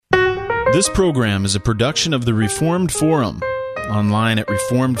This program is a production of the Reformed Forum, online at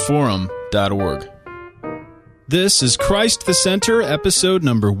reformedforum.org. This is Christ the Center, episode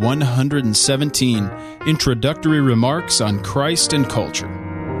number 117, Introductory Remarks on Christ and Culture.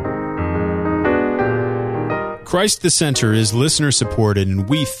 Christ the Center is listener-supported, and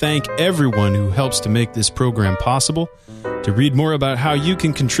we thank everyone who helps to make this program possible. To read more about how you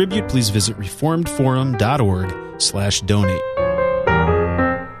can contribute, please visit reformedforum.org/donate.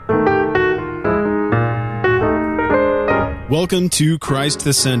 Welcome to Christ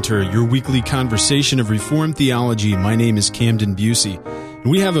the Center, your weekly conversation of Reformed theology. My name is Camden Busey, and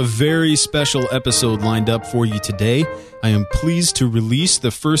we have a very special episode lined up for you today. I am pleased to release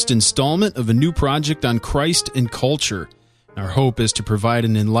the first installment of a new project on Christ and culture. Our hope is to provide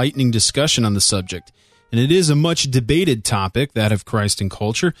an enlightening discussion on the subject, and it is a much debated topic, that of Christ and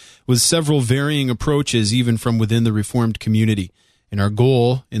culture, with several varying approaches even from within the Reformed community. And our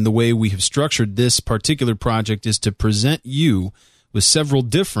goal in the way we have structured this particular project is to present you with several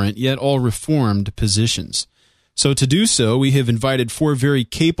different, yet all Reformed positions. So to do so, we have invited four very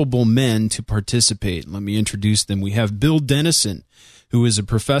capable men to participate. Let me introduce them. We have Bill Dennison, who is a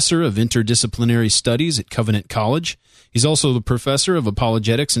professor of interdisciplinary studies at Covenant College. He's also the professor of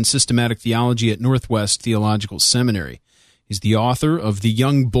apologetics and systematic theology at Northwest Theological Seminary. He's the author of The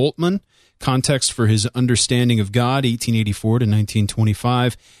Young Boltman, Context for His Understanding of God, 1884 to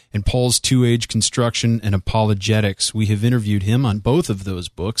 1925, and Paul's Two-Age Construction and Apologetics. We have interviewed him on both of those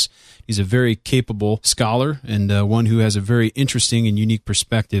books. He's a very capable scholar and one who has a very interesting and unique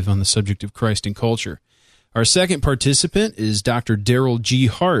perspective on the subject of Christ and culture. Our second participant is Dr. Darryl G.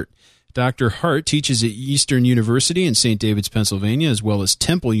 Hart. Dr. Hart teaches at Eastern University in St. David's, Pennsylvania, as well as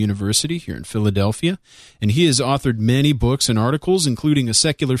Temple University here in Philadelphia, and he has authored many books and articles, including A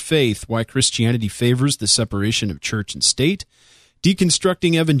Secular Faith, Why Christianity Favors the Separation of Church and State,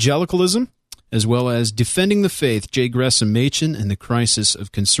 Deconstructing Evangelicalism, as well as Defending the Faith, J. Gresham Machen, and the Crisis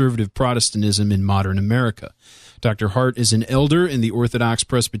of Conservative Protestantism in Modern America. Dr. Hart is an elder in the Orthodox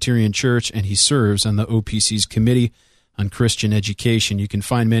Presbyterian Church, and he serves on the OPC's Committee on Christian Education. You can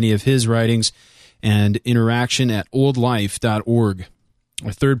find many of his writings and interaction at oldlife.org.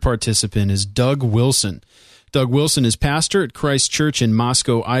 Our third participant is Doug Wilson. Doug Wilson is pastor at Christ Church in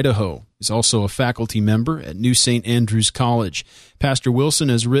Moscow, Idaho. He's also a faculty member at New St. Andrews College. Pastor Wilson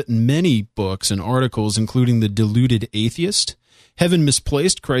has written many books and articles, including The Deluded Atheist, Heaven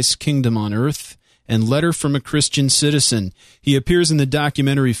Misplaced, Christ's Kingdom on Earth, and Letter from a Christian Citizen. He appears in the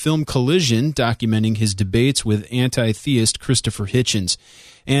documentary film Collision, documenting his debates with anti-theist Christopher Hitchens.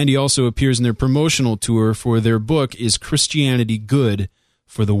 And he also appears in their promotional tour for their book, Is Christianity Good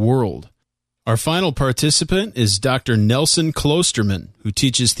for the World? Our final participant is Dr. Nelson Kloosterman, who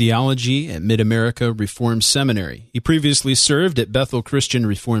teaches theology at Mid-America Reformed Seminary. He previously served at Bethel Christian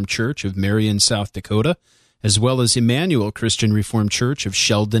Reformed Church of Marion, South Dakota, as well as Emmanuel Christian Reformed Church of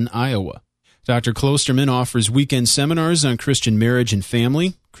Sheldon, Iowa. Dr. Kloosterman offers weekend seminars on Christian marriage and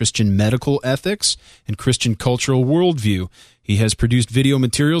family, Christian medical ethics, and Christian cultural worldview. He has produced video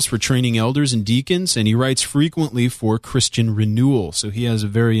materials for training elders and deacons, and he writes frequently for Christian Renewal. So he has a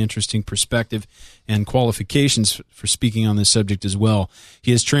very interesting perspective and qualifications for speaking on this subject as well.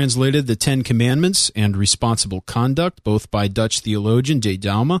 He has translated the Ten Commandments and Responsible Conduct, both by Dutch theologian De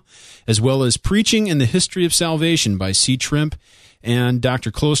Dalma, as well as Preaching and the History of Salvation by C. Trimp. And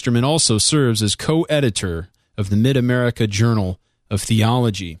Dr. Kloosterman also serves as co-editor of the Mid-America Journal of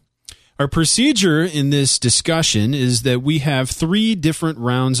Theology. Our procedure in this discussion is that we have three different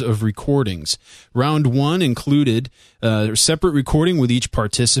rounds of recordings. Round one included a separate recording with each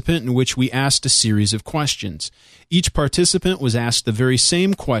participant in which we asked a series of questions. Each participant was asked the very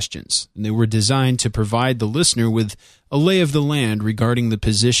same questions, and they were designed to provide the listener with a lay of the land regarding the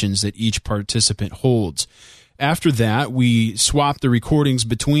positions that each participant holds. After that, we swapped the recordings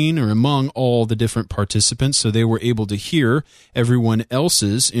between or among all the different participants so they were able to hear everyone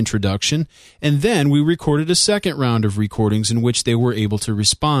else's introduction, and then we recorded a second round of recordings in which they were able to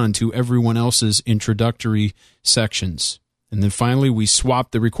respond to everyone else's introductory sections. And then finally, we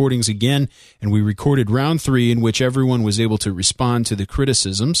swapped the recordings again, and we recorded round three in which everyone was able to respond to the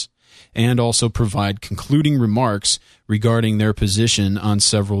criticisms and also provide concluding remarks regarding their position on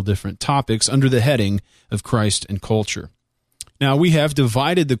several different topics under the heading of Christ and culture. Now, we have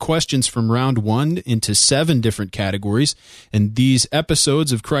divided the questions from round one into 7 different categories, and these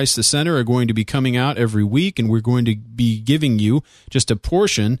episodes of Christ the Center are going to be coming out every week, and we're going to be giving you just a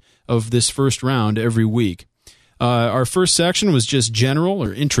portion of this first round every week. Our first section was just general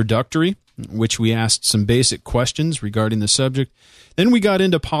or introductory, in which we asked some basic questions regarding the subject. Then we got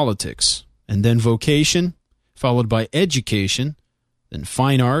into politics, and then vocation, followed by education, then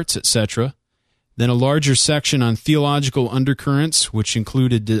fine arts, etc., then a larger section on theological undercurrents, which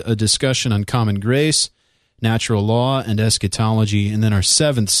included a discussion on common grace, natural law, and eschatology, and then our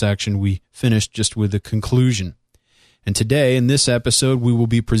 7th section we finished just with a conclusion. And today, in this episode, we will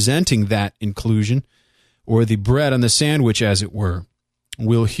be presenting that inclusion, or the bread on the sandwich, as it were.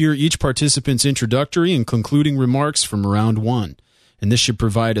 We'll hear each participant's introductory and concluding remarks from round 1, and this should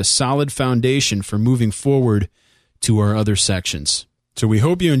provide a solid foundation for moving forward to our other sections. So we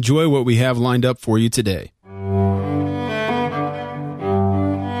hope you enjoy what we have lined up for you today.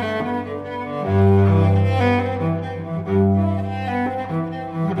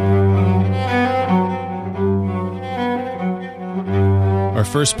 Our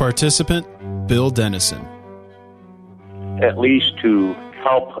first participant, Bill Dennison. At least to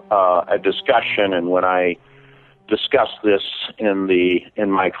help a discussion, and when I discuss this in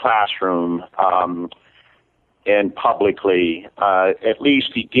my classroom and publicly, at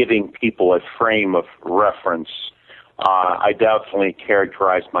least giving people a frame of reference, I definitely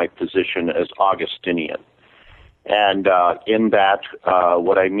characterize my position as Augustinian. And in that,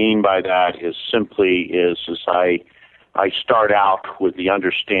 what I mean by that is simply I start out with the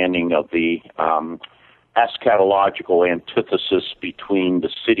understanding of the eschatological antithesis between the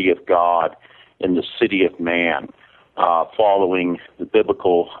city of God and the city of man, following the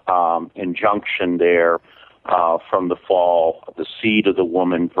biblical injunction there from the fall, the seed of the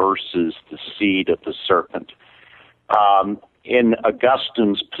woman versus the seed of the serpent. In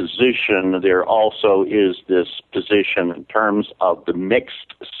Augustine's position, there also is this position in terms of the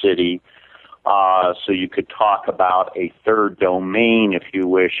mixed city. So you could talk about a third domain, if you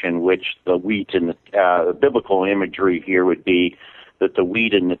wish, in which the wheat and the biblical imagery here would be that the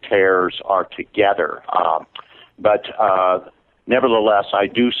wheat and the tares are together. But nevertheless, I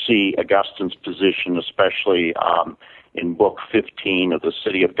do see Augustine's position, especially in Book 15 of the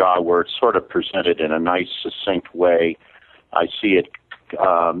City of God, where it's sort of presented in a nice, succinct way. I see it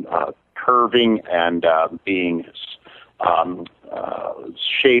curving and being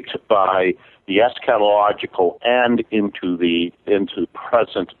shaped by the eschatological and into the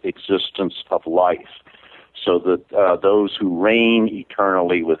present existence of life, so that those who reign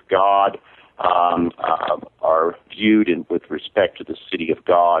eternally with God are viewed with respect to the city of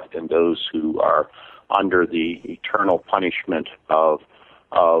God, and those who are under the eternal punishment of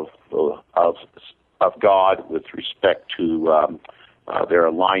God with respect to their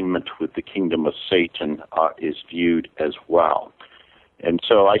alignment with the kingdom of Satan is viewed as well. And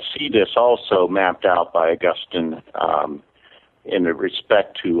so I see this also mapped out by Augustine in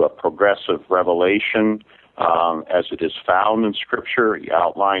respect to a progressive revelation as it is found in Scripture. He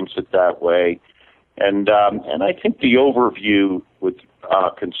outlines it that way. And I think the overview with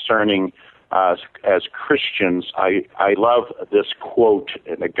concerning as Christians, I love this quote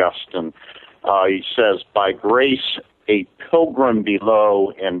in Augustine. He says, "By grace a pilgrim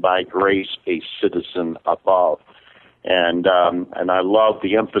below, and by grace a citizen above." And I love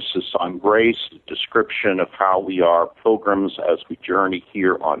the emphasis on grace, the description of how we are pilgrims as we journey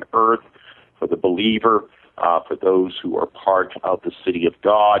here on earth for the believer, for those who are part of the city of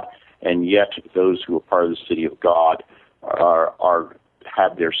God, and yet those who are part of the city of God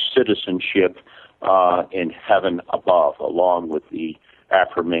have their citizenship in heaven above, along with the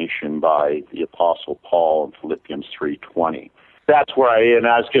affirmation by the Apostle Paul in Philippians 3:20. That's where and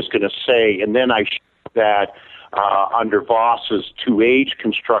I was just going to say, and then I showed that under Voss's two-age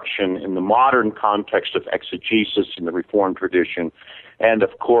construction in the modern context of exegesis in the Reformed tradition, and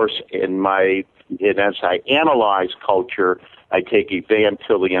of course as I analyze culture, I take a Van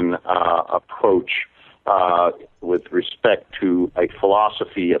Tillian approach with respect to a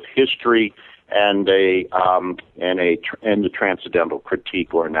philosophy of history and the transcendental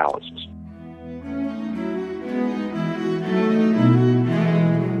critique or analysis.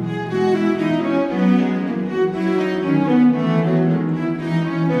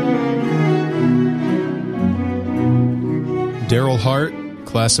 Darryl Hart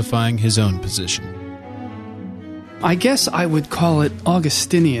classifying his own position. I guess I would call it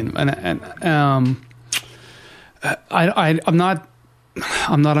Augustinian, and I'm not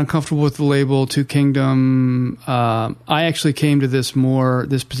uncomfortable with the label two kingdom. I actually came to this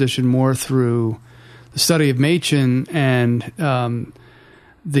position more through the study of Machen and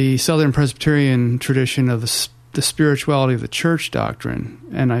the Southern Presbyterian tradition of the spirituality of the church doctrine,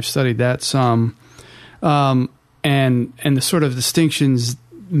 and I've studied that some, and the sort of distinctions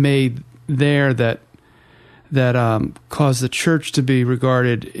made there that caused the church to be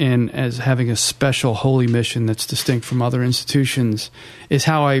regarded as having a special holy mission that's distinct from other institutions is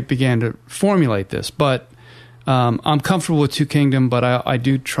how I began to formulate this. But I'm comfortable with two kingdom, but I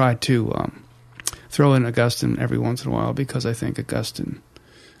do try to throw in Augustine every once in a while because I think Augustine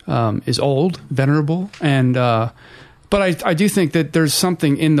is old, venerable, and but I do think that there's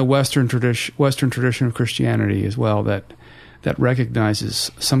something in the Western tradition of Christianity as well that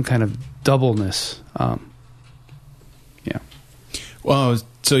recognizes some kind of doubleness. Yeah. Well,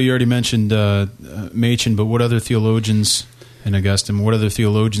 so you already mentioned Machen, but what other theologians and Augustine? What other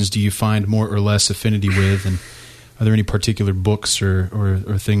theologians do you find more or less affinity with, and are there any particular books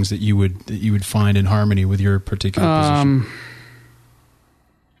or things that you would find in harmony with your particular position?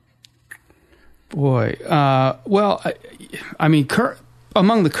 Well, I mean,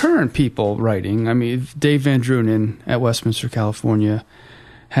 among the current people writing, I mean, Dave Van Drunen at Westminster, California,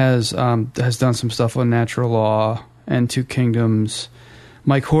 has done some stuff on natural law and two kingdoms.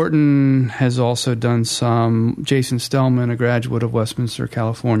 Mike Horton has also done some. Jason Stellman, a graduate of Westminster,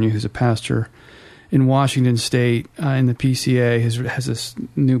 California, who's a pastor in Washington State in the PCA, has this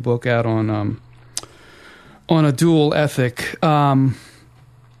new book out on a dual ethic.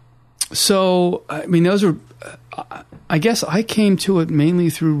 So, I mean, those are, I guess I came to it mainly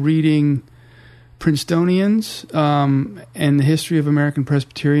through reading Princetonians and the history of American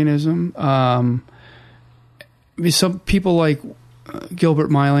Presbyterianism. Some people like Gilbert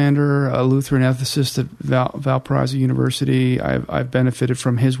Meilander, a Lutheran ethicist at Valparaiso University, I've benefited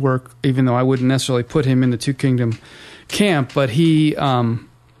from his work, even though I wouldn't necessarily put him in the Two Kingdom camp. But he,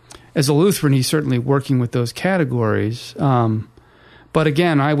 as a Lutheran, he's certainly working with those categories. But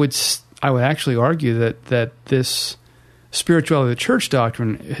again, I would actually argue that this spirituality of the church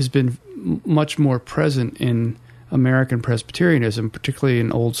doctrine has been much more present in American Presbyterianism, particularly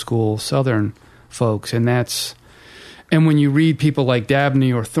in old school Southern folks, and when you read people like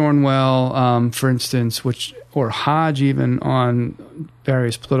Dabney or Thornwell, for instance, or Hodge even on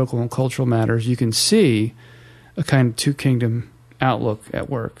various political and cultural matters, you can see a kind of two kingdom outlook at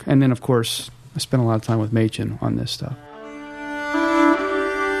work. And then, of course, I spent a lot of time with Machen on this stuff.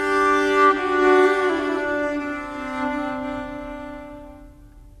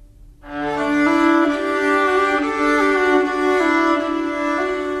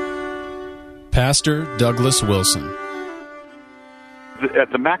 Pastor Douglas Wilson.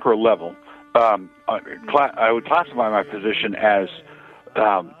 At the macro level, I would classify my position as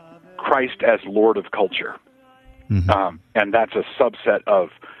Christ as Lord of culture. Mm-hmm. And that's a subset of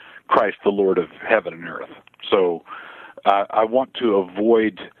Christ, the Lord of heaven and earth. So I want to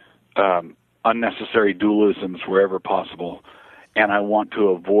avoid unnecessary dualisms wherever possible, and I want to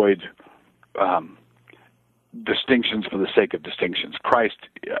avoid distinctions for the sake of distinctions.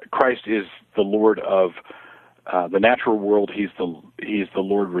 Christ is the Lord of the natural world. He's the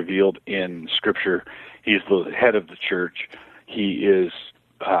Lord revealed in Scripture. He's the head of the church. He is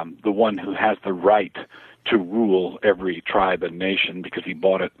the one who has the right to rule every tribe and nation because he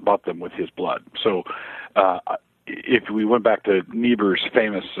bought them with his blood. So, if we went back to Niebuhr's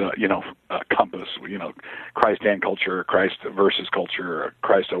famous, compass, Christ and culture, Christ versus culture, or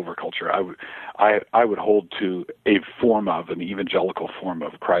Christ over culture, I would hold to an evangelical form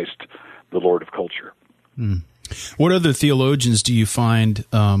of Christ, the Lord of culture. Mm. What other theologians do you find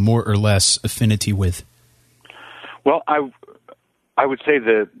more or less affinity with? Well, I would say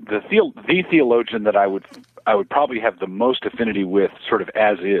the theologian that I would probably have the most affinity with, sort of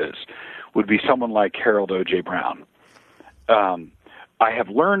as is, would be someone like Harold O.J. Brown. I have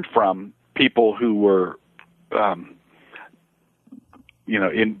learned from people who were, that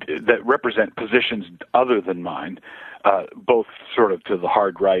represent positions other than mine, both sort of to the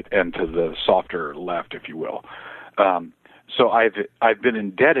hard right and to the softer left, if you will. So I've been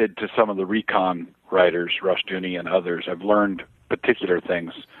indebted to some of the recon writers, Rushdoony and others. I've learned particular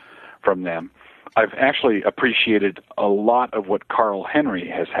things from them. I've actually appreciated a lot of what Carl Henry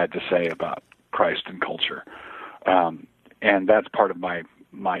has had to say about Christ and culture, and that's part of my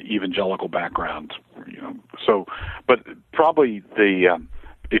evangelical background. So, but probably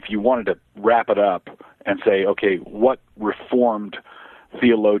if you wanted to wrap it up and say, okay, what Reformed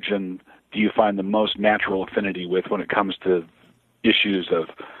theologian do you find the most natural affinity with when it comes to issues of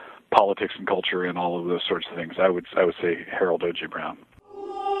politics and culture and all of those sorts of things? I would say Harold O.J. Brown.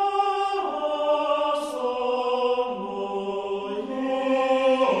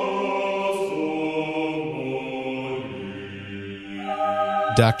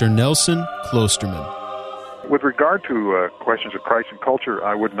 Dr. Nelson Kloosterman. With regard to questions of Christ and culture,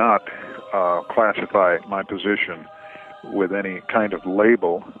 I would not classify my position with any kind of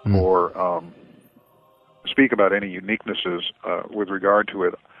label or speak about any uniquenesses with regard to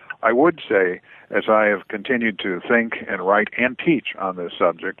it. I would say, as I have continued to think and write and teach on this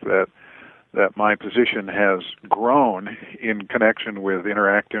subject, that that my position has grown in connection with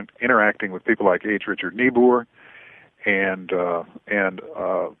interacting with people like H. Richard Niebuhr and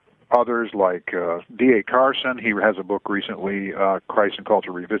others like D.A. Carson. He has a book recently, Christ and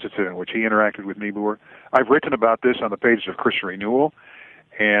Culture Revisited, in which he interacted with Niebuhr. I've written about this on the pages of Christian Renewal,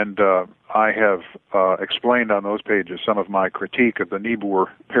 and I have explained on those pages some of my critique of the Niebuhr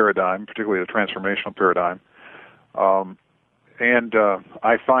paradigm, particularly the transformational paradigm. And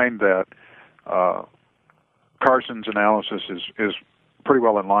I find that Carson's analysis is pretty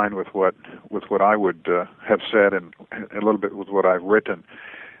well in line with what I would have said, and a little bit with what I've written.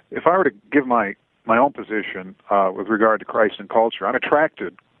 If I were to give my own position with regard to Christ and culture, I'm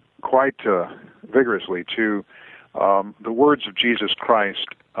attracted quite vigorously to the words of Jesus Christ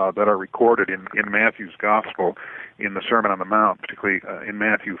that are recorded in Matthew's Gospel in the Sermon on the Mount, particularly in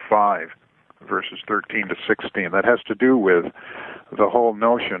Matthew 5, verses 13 to 16. That has to do with the whole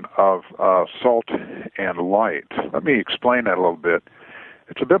notion of salt and light. Let me explain that a little bit.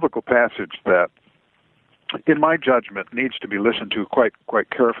 It's a biblical passage that, in my judgment, needs to be listened to quite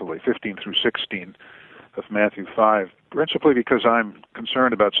carefully, 15 through 16 of Matthew 5, principally because I'm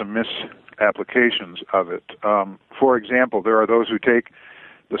concerned about some misapplications of it. For example, there are those who take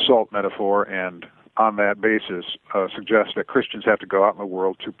the salt metaphor and, on that basis, suggest that Christians have to go out in the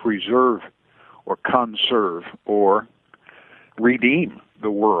world to preserve or conserve or redeem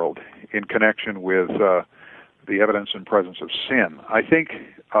the world in connection with the evidence and presence of sin. I think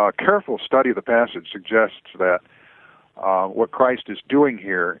a careful study of the passage suggests that what Christ is doing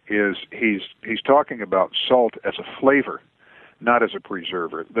here is he's talking about salt as a flavor, not as a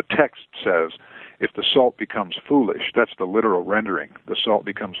preserver. The text says, if the salt becomes foolish, that's the literal rendering, the salt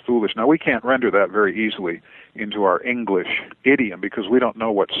becomes foolish. Now, we can't render that very easily into our English idiom because we don't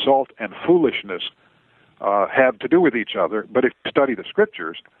know what salt and foolishness have to do with each other, but if you study the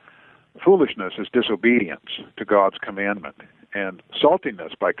Scriptures, foolishness is disobedience to God's commandment, and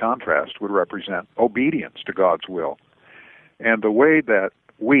saltiness, by contrast, would represent obedience to God's will. And the way that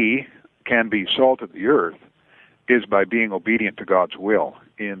we can be salt of the earth is by being obedient to God's will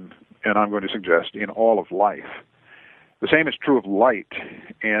and I'm going to suggest, in all of life. The same is true of light,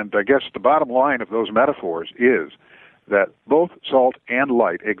 and I guess the bottom line of those metaphors is that both salt and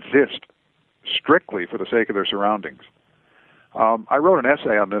light exist strictly for the sake of their surroundings. I wrote an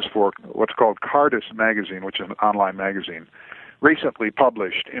essay on this for what's called Cardus magazine, which is an online magazine, recently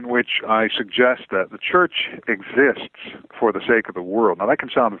published, in which I suggest that the church exists for the sake of the world. Now, that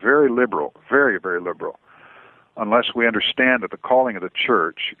can sound very liberal, very, very liberal, unless we understand that the calling of the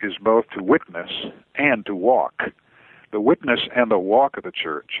church is both to witness and to walk. The witness and the walk of the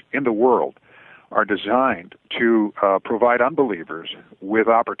church in the world are designed to provide unbelievers with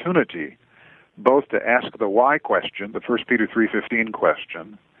opportunity both to ask the why question, the 1 Peter 3:15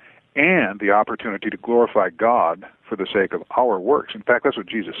 question, and the opportunity to glorify God for the sake of our works. In fact, that's what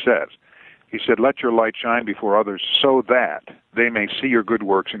Jesus says. He said, let your light shine before others so that they may see your good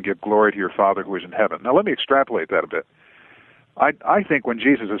works and give glory to your Father who is in heaven. Now, let me extrapolate that a bit. I think when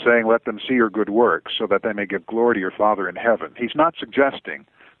Jesus is saying, let them see your good works so that they may give glory to your Father in heaven, he's not suggesting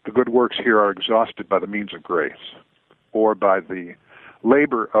the good works here are exhausted by the means of grace or by the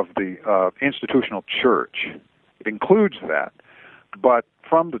labor of the institutional church. It includes that. But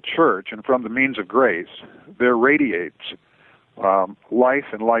from the church and from the means of grace, there radiates life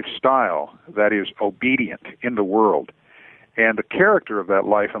and lifestyle that is obedient in the world. And the character of that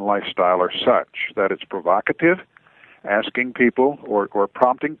life and lifestyle are such that it's provocative, asking people or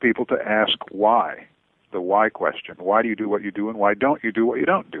prompting people to ask why, the why question. Why do you do what you do, and why don't you do what you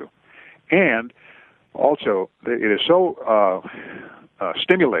don't do? And also, it is so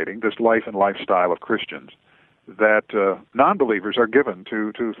stimulating, this life and lifestyle of Christians, that non-believers are given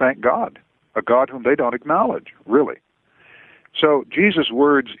to thank God, a God whom they don't acknowledge, really. So Jesus'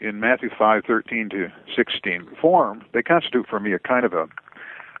 words in Matthew 5:13 to 16 they constitute for me a kind of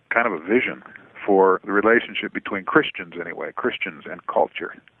a vision for the relationship between Christians, anyway, Christians and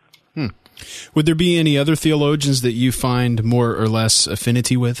culture. Would there be any other theologians that you find more or less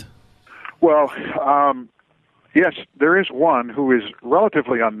affinity with? Well, yes, there is one who is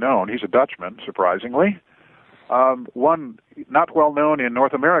relatively unknown. He's a Dutchman, surprisingly. One not well known in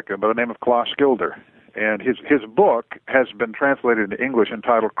North America by the name of Kloosterman. And his book has been translated into English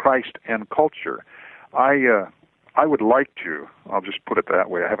entitled Christ and Culture. I would like to, I'll just put it that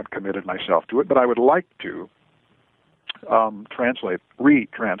way, I haven't committed myself to it, but I would like to retranslate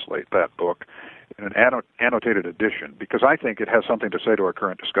that book in an annotated edition, because I think it has something to say to our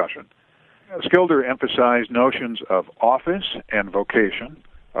current discussion. Skilder emphasized notions of office and vocation,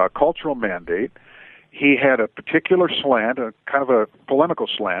 cultural mandate, he had a particular slant, a kind of a polemical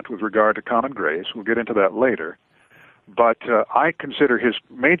slant with regard to common grace. We'll get into that later. But I consider his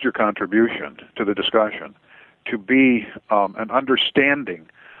major contribution to the discussion to be an understanding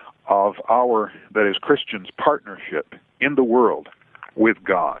of our, that is, Christians' partnership in the world with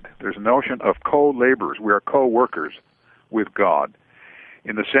God. There's a notion of co-laborers. We are co-workers with God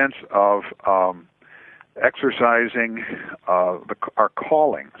in the sense of exercising our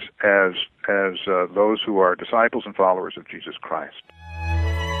callings as those who are disciples and followers of Jesus Christ.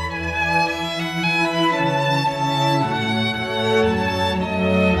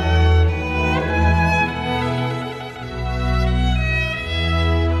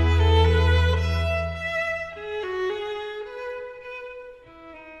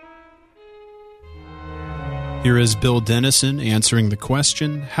 Here is Bill Dennison answering the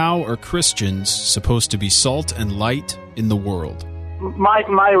question, how are Christians supposed to be salt and light in the world?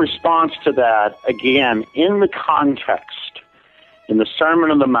 My response to that, again, in the context, in the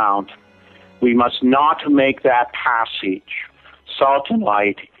Sermon on the Mount, we must not make that passage, salt and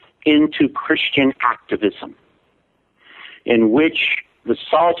light, into Christian activism, in which the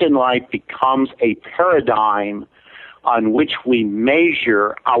salt and light becomes a paradigm on which we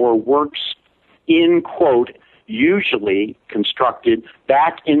measure our works in, quote, usually constructed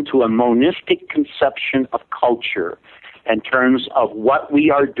back into a monistic conception of culture in terms of what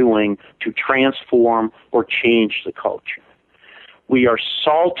we are doing to transform or change the culture. We are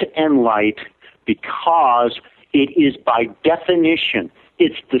salt and light because it is by definition,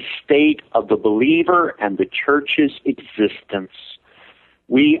 it's the state of the believer and the church's existence.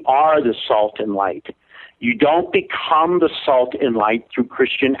 We are the salt and light. You don't become the salt and light through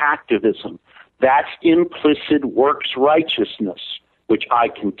Christian activism. That's implicit works righteousness, which I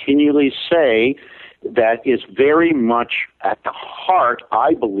continually say that is very much at the heart,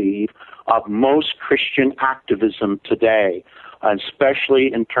 I believe, of most Christian activism today,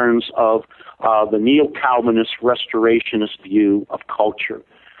 especially in terms of the neo-Calvinist restorationist view of culture.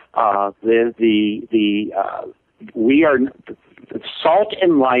 Salt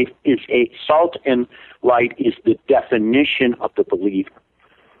and light is the definition of the believer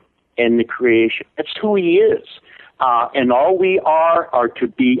in the creation. It's who he is. And all we are to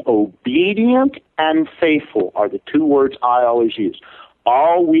be obedient and faithful are the two words I always use.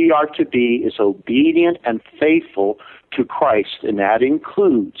 All we are to be is obedient and faithful to Christ, and that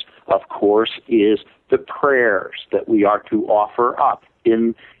includes, of course, is the prayers that we are to offer up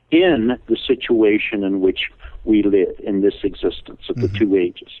in the situation in which we live in this existence of the two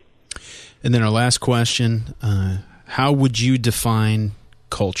ages. And then our last question, how would you define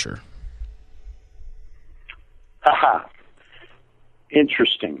culture?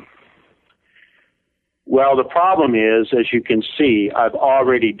 Interesting. Well, the problem is, as you can see, I've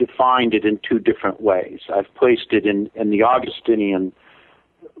already defined it in two different ways. I've placed it in the Augustinian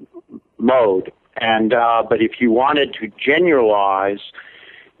mode, and but if you wanted to generalize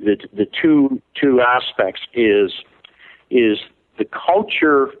the two aspects is the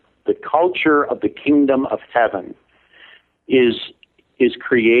culture of the kingdom of heaven is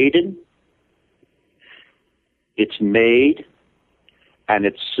created, it's made, and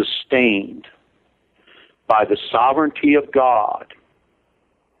it's sustained by the sovereignty of God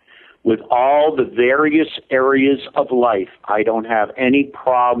with all the various areas of life. I don't have any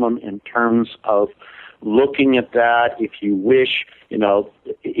problem in terms of looking at that. If you wish,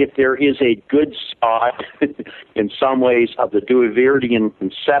 if there is a good spot in some ways of the Duaverdian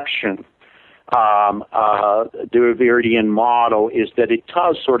conception, Duaverdian model, is that it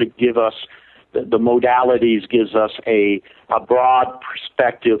does sort of give us the modalities, gives us a broad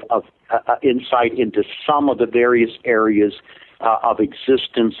perspective of insight into some of the various areas of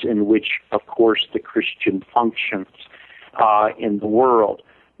existence in which, of course, the Christian functions in the world.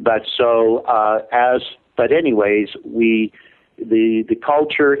 But anyways, the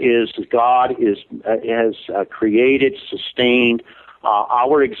culture is God has created, sustained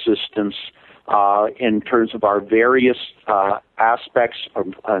our existence in terms of our various aspects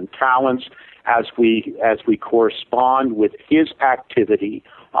and talents as we correspond with His activity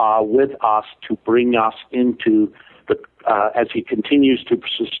with us to bring us into the as He continues to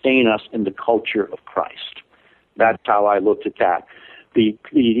sustain us in the culture of Christ. That's how I looked at that. The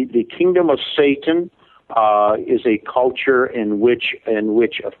kingdom of Satan is a culture in which,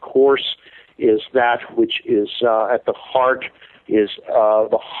 of course, is that which is at the heart is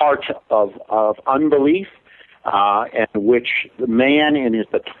the heart of unbelief, and which the man in his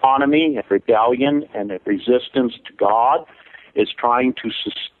autonomy and rebellion and resistance to God is trying to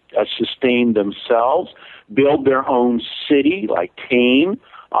sustain themselves, build their own city like Cain,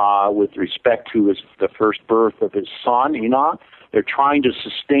 with respect to the first birth of his son, Enoch. They're trying to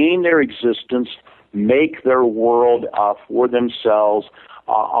sustain their existence, make their world for themselves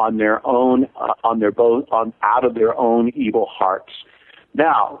on their own, out of their evil evil hearts.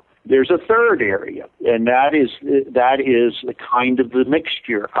 Now, there's a third area, and that is the kind of the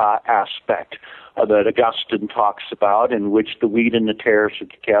mixture aspect that Augustine talks about, in which the wheat and the tares are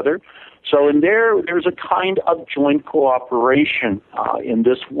together. So in there's a kind of joint cooperation in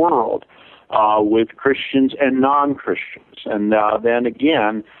this world with Christians and non-Christians. And then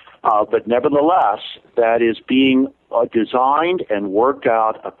again, but nevertheless, that is being designed and worked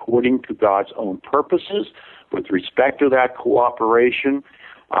out according to God's own purposes with respect to that cooperation,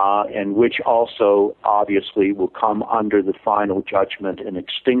 and which also obviously will come under the final judgment and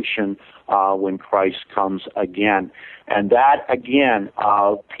extinction when Christ comes again. And that, again,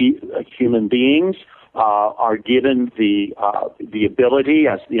 human beings are given the ability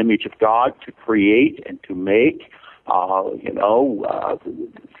as the image of God to create and to make,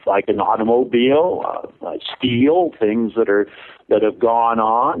 like an automobile, steel, things that have gone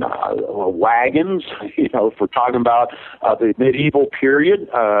on, wagons. If we're talking about the medieval period,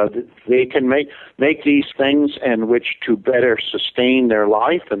 they can make these things in which to better sustain their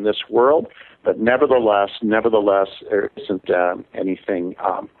life in this world. But nevertheless, there isn't anything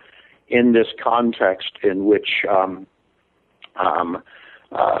in this context in which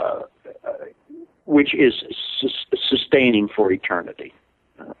is sustaining for eternity.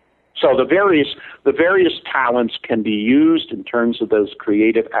 So the various talents can be used in terms of those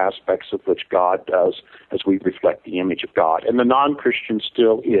creative aspects of which God does as we reflect the image of God. And the non-Christian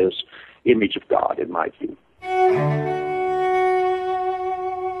still is image of God, in my view.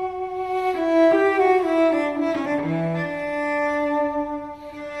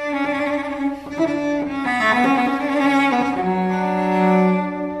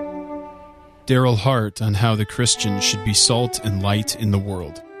 Darryl Hart on how the Christian should be salt and light in the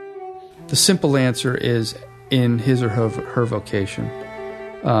world. The simple answer is in his or her vocation.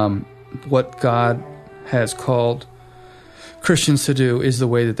 What God has called Christians to do is the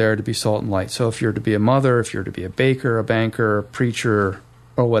way that they're to be salt and light. So if you're to be a mother, if you're to be a baker, a banker, a preacher,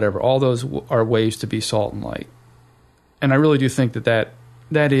 or whatever, all those are ways to be salt and light. And I really do think that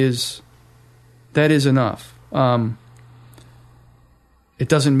is enough. It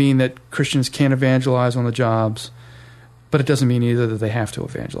doesn't mean that Christians can't evangelize on the jobs, but it doesn't mean either that they have to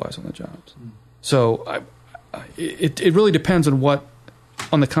evangelize on the jobs. So it really depends on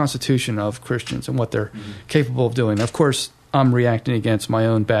the constitution of Christians and what they're capable of doing. Of course, I'm reacting against my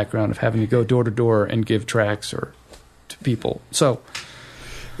own background of having to go door to door and give tracts to people. So,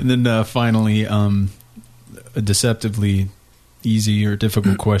 and then finally, a deceptively easy or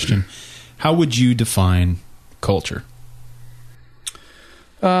difficult question: how would you define culture?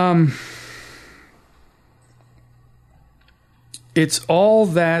 It's all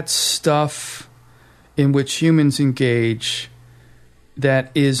that stuff in which humans engage that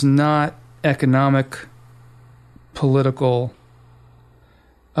is not economic, political,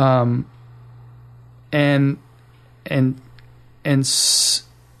 and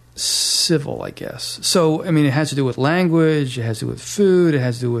civil, I guess. So, I mean, it has to do with language, it has to do with food, it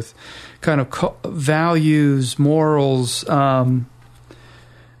has to do with kind of values, morals.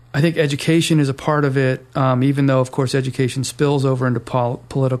 I think education is a part of it, even though, of course, education spills over into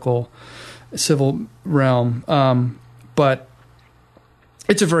political, civil realm. But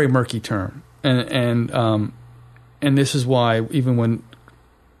it's a very murky term, and this is why even when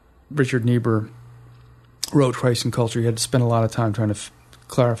Richard Niebuhr wrote Christ and Culture, he had to spend a lot of time trying to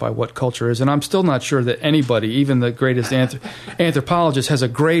clarify what culture is. And I'm still not sure that anybody, even the greatest anthropologist, has a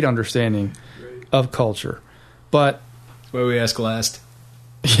great understanding of culture. But that's why we ask last.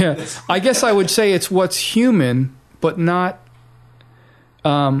 Yeah, I guess I would say it's what's human, but not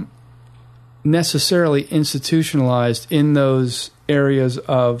necessarily institutionalized in those areas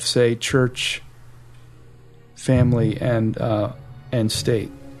of, say, church, family, and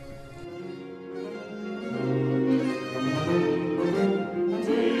state.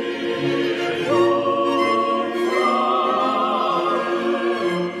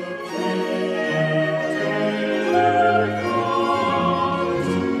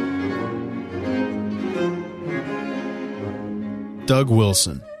 Doug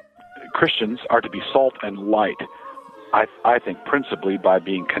Wilson. Christians are to be salt and light, I think principally by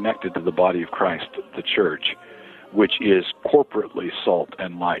being connected to the body of Christ, the church, which is corporately salt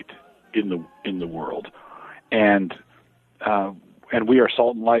and light in the world. And we are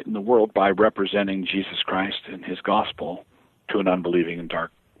salt and light in the world by representing Jesus Christ and his gospel to an unbelieving and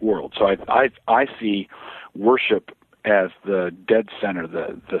dark world. So I see worship as the dead center,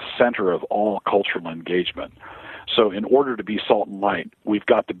 the center of all cultural engagement. So in order to be salt and light, we've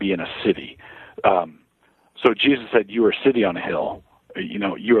got to be in a city. So Jesus said, "You are a city on a hill. You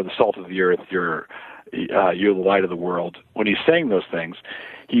know, you are the salt of the earth. You're the light of the world." When he's saying those things,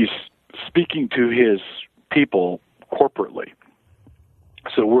 he's speaking to his people corporately.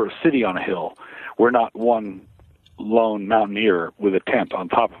 So we're a city on a hill. We're not one lone mountaineer with a tent on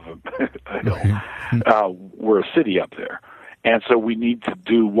top of a hill. We're a city up there. And so we need to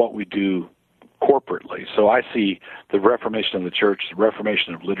do what we do corporately. So I see the reformation of the church, the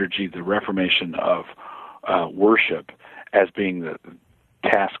reformation of liturgy, the reformation of worship as being the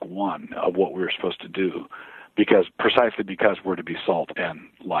task one of what we're supposed to do, precisely because we're to be salt and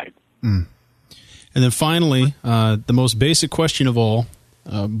light. And then finally, the most basic question of all,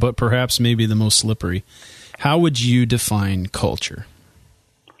 but perhaps maybe the most slippery, how would you define culture?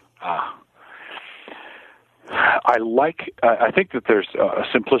 I think that there's a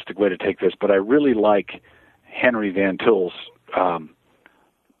simplistic way to take this, but I really like Henry Van Til's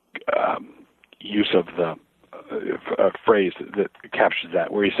use of the phrase that captures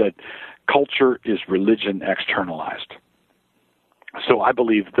that, where he said, "Culture is religion externalized." So I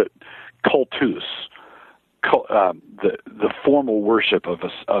believe that cultus, the formal worship of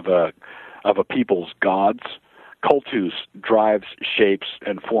a people's gods, cultus drives, shapes,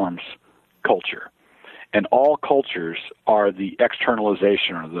 and forms culture. And all cultures are the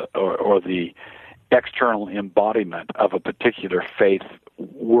externalization or the external embodiment of a particular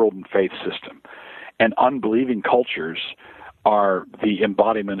world and faith system. And unbelieving cultures are the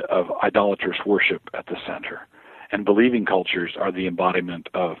embodiment of idolatrous worship at the center. And believing cultures are the embodiment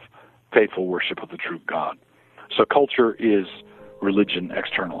of faithful worship of the true God. So culture is religion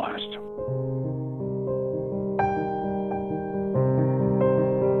externalized.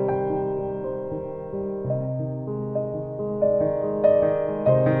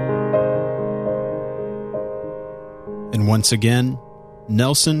 And once again,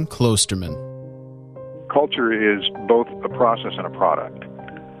 Nelson Kloosterman. Culture is both a process and a product.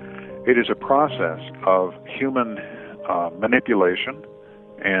 It is a process of human manipulation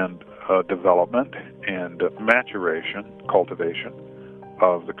and development and maturation, cultivation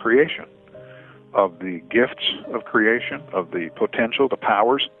of the creation, of the gifts of creation, of the potential, the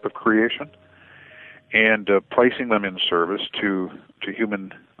powers of creation, and placing them in service to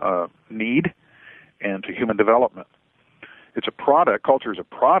human need and to human development. It's a product. Culture is a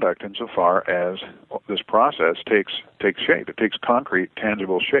product insofar as this process takes shape. It takes concrete,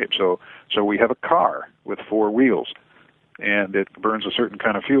 tangible shape. So we have a car with 4 wheels, and it burns a certain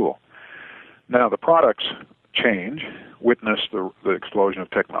kind of fuel. Now the products change. Witness the explosion of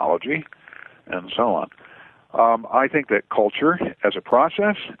technology, and so on. I think that culture, as a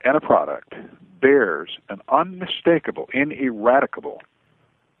process and a product, bears an unmistakable, ineradicable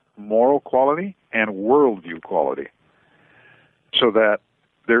moral quality and worldview quality. So that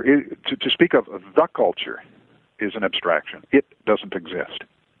there is, to speak of the culture is an abstraction. It doesn't exist.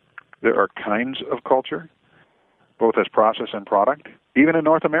 There are kinds of culture, both as process and product. Even in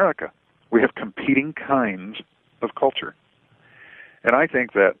North America, we have competing kinds of culture. And I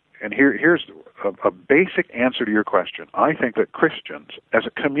think that, and here's a basic answer to your question, I think that Christians as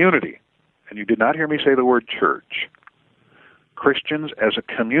a community, and you did not hear me say the word church, Christians as a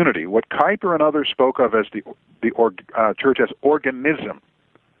community, what Kuyper and others spoke of as the church as organism,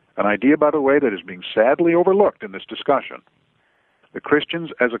 an idea, by the way, that is being sadly overlooked in this discussion. The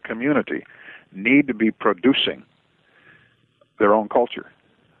Christians as a community need to be producing their own culture.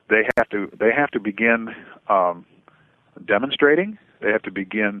 They have to begin demonstrating. They have to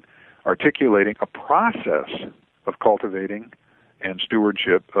begin articulating a process of cultivating and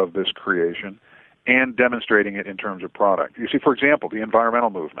stewardship of this creation, and demonstrating it in terms of product. You see, for example, the environmental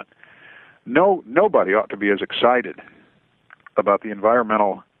movement. Nobody ought to be as excited about the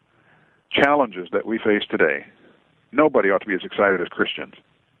environmental challenges that we face today. Nobody ought to be as excited as Christians.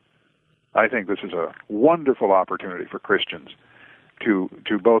 I think this is a wonderful opportunity for Christians to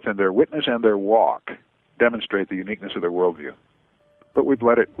both in their witness and their walk demonstrate the uniqueness of their worldview. But we've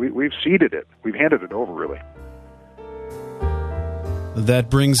ceded it. We've handed it over, really. That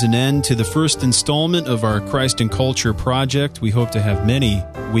brings an end to the first installment of our Christ and Culture project. We hope to have many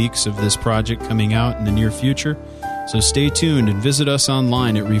weeks of this project coming out in the near future. So stay tuned and visit us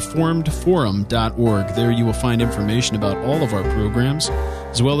online at reformedforum.org. There you will find information about all of our programs,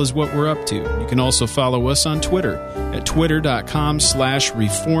 as well as what we're up to. You can also follow us on Twitter at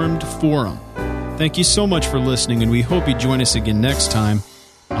twitter.com/reformedforum. Thank you so much for listening, and we hope you join us again next time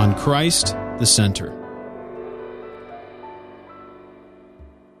on Christ the Center.